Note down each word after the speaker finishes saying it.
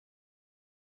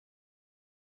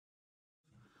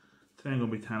Today I'm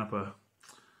going to be tying up a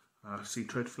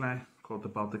Seatrout fly called the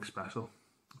Baltic Special.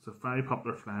 It's a very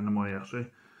popular fly in the Moray estuary,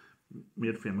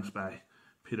 made famous by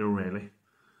Peter O'Reilly,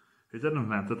 who didn't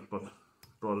invent it but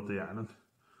brought it to the island.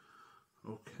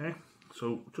 Okay,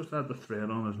 so just add the thread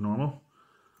on as normal,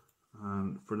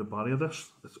 and for the body of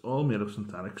this, it's all made of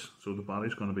synthetics, so the body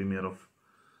is going to be made of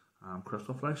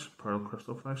crystal flesh, pearl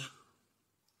crystal flesh.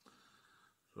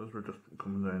 So as we're just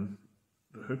coming down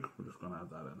the hook, we're just going to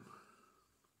add that in.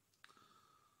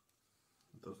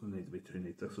 It doesn't need to be too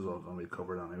neat, this is all going to be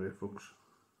covered anyway, folks.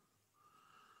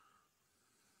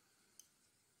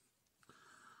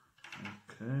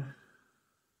 Okay.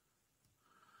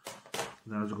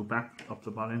 Then as I go back up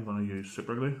the body, I'm going to use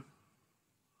super glue,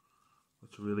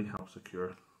 which really helps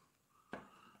secure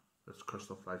this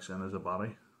crystal flesh in as a body.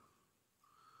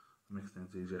 It makes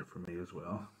things easier for me as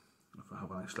well if I have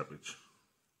any slippage.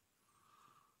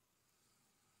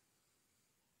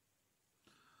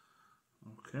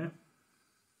 Okay.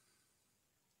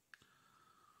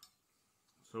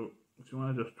 So if you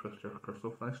want to just twist your crystal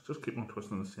flesh, just keep on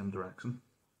twisting in the same direction,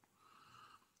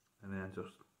 and then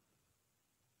just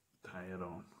tie it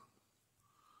on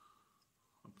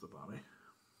up the body.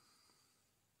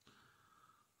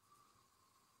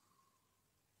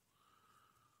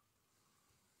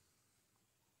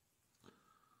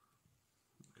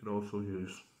 You could also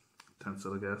use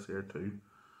tinsel, I guess, here too.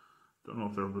 Don't know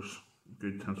if there was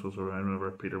good tinsels around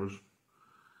whenever Peter was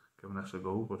giving this a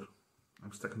go, but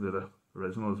I'm sticking to the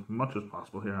original as much as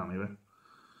possible here anyway.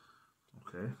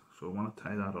 Okay, so I want to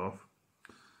tie that off,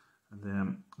 and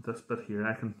then this bit here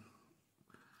I'm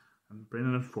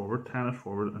bringing it forward, tying it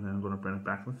forward, and then I'm going to bring it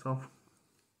back myself,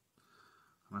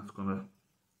 and that's going to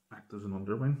act as an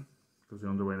underwing, because the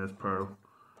underwing is pearl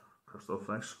crystal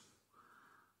flesh,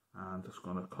 and just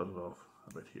going to cut it off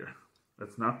a bit here.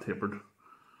 It's not tapered,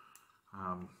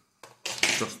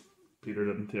 just Peter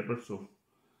didn't taper, so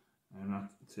I'm not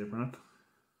tapering it.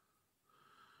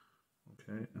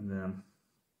 Okay, and then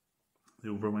the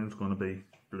overwing is going to be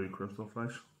blue crystal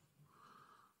flesh,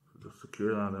 so just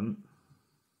secure that in.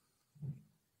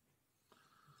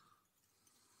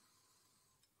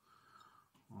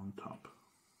 On top.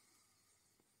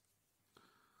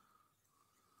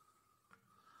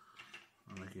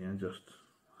 And again, just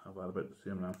have that about the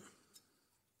same length.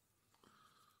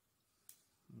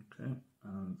 Okay,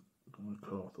 and I'm going to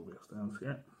cut off the waist ends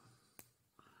here.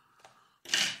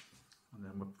 And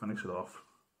then we'll finish it off.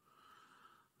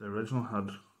 The original had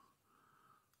a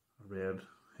red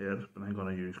head, but I'm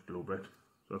going to use glow bright,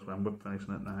 so that's why I'm whip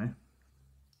finishing it now.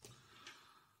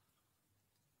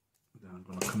 Then I'm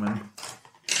going to come in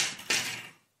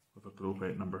with a glow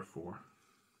bright number 4.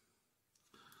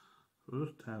 So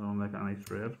just tie it on like any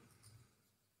thread.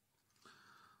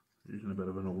 Using a bit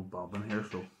of an old bobbin here,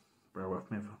 so bear with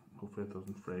me, hopefully it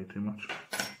doesn't fray too much.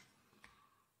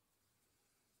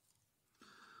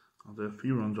 I'll do a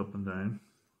few runs up and down,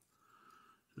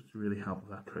 just to really help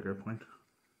with that trigger point.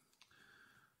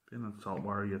 Being in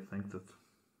saltwater, you'd think that,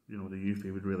 you know, the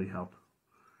UV would really help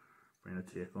bring a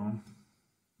take on.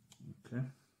 Okay.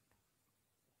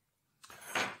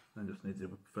 Then just need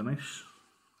to finish.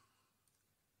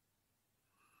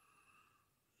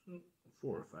 So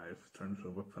 4 or 5 turns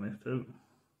of whip finish too.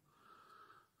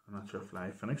 And that's your fly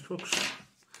finished, folks.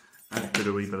 I put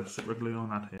a wee bit of super glue on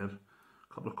that head,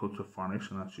 a couple of coats of varnish,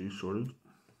 and that's you sorted.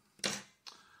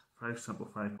 Very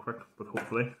simplified, quick, but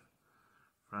hopefully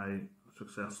very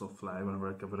successful fly whenever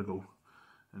I give it a go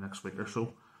the next week or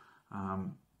so.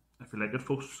 If you like it,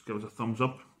 folks, give us a thumbs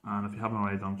up, and if you haven't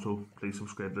already done so, please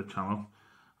subscribe to the channel.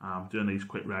 Doing these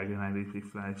quite regularly, I usually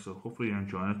fly, so hopefully you're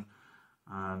enjoying it,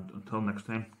 and until next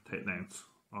time, tight lines,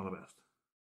 all the best.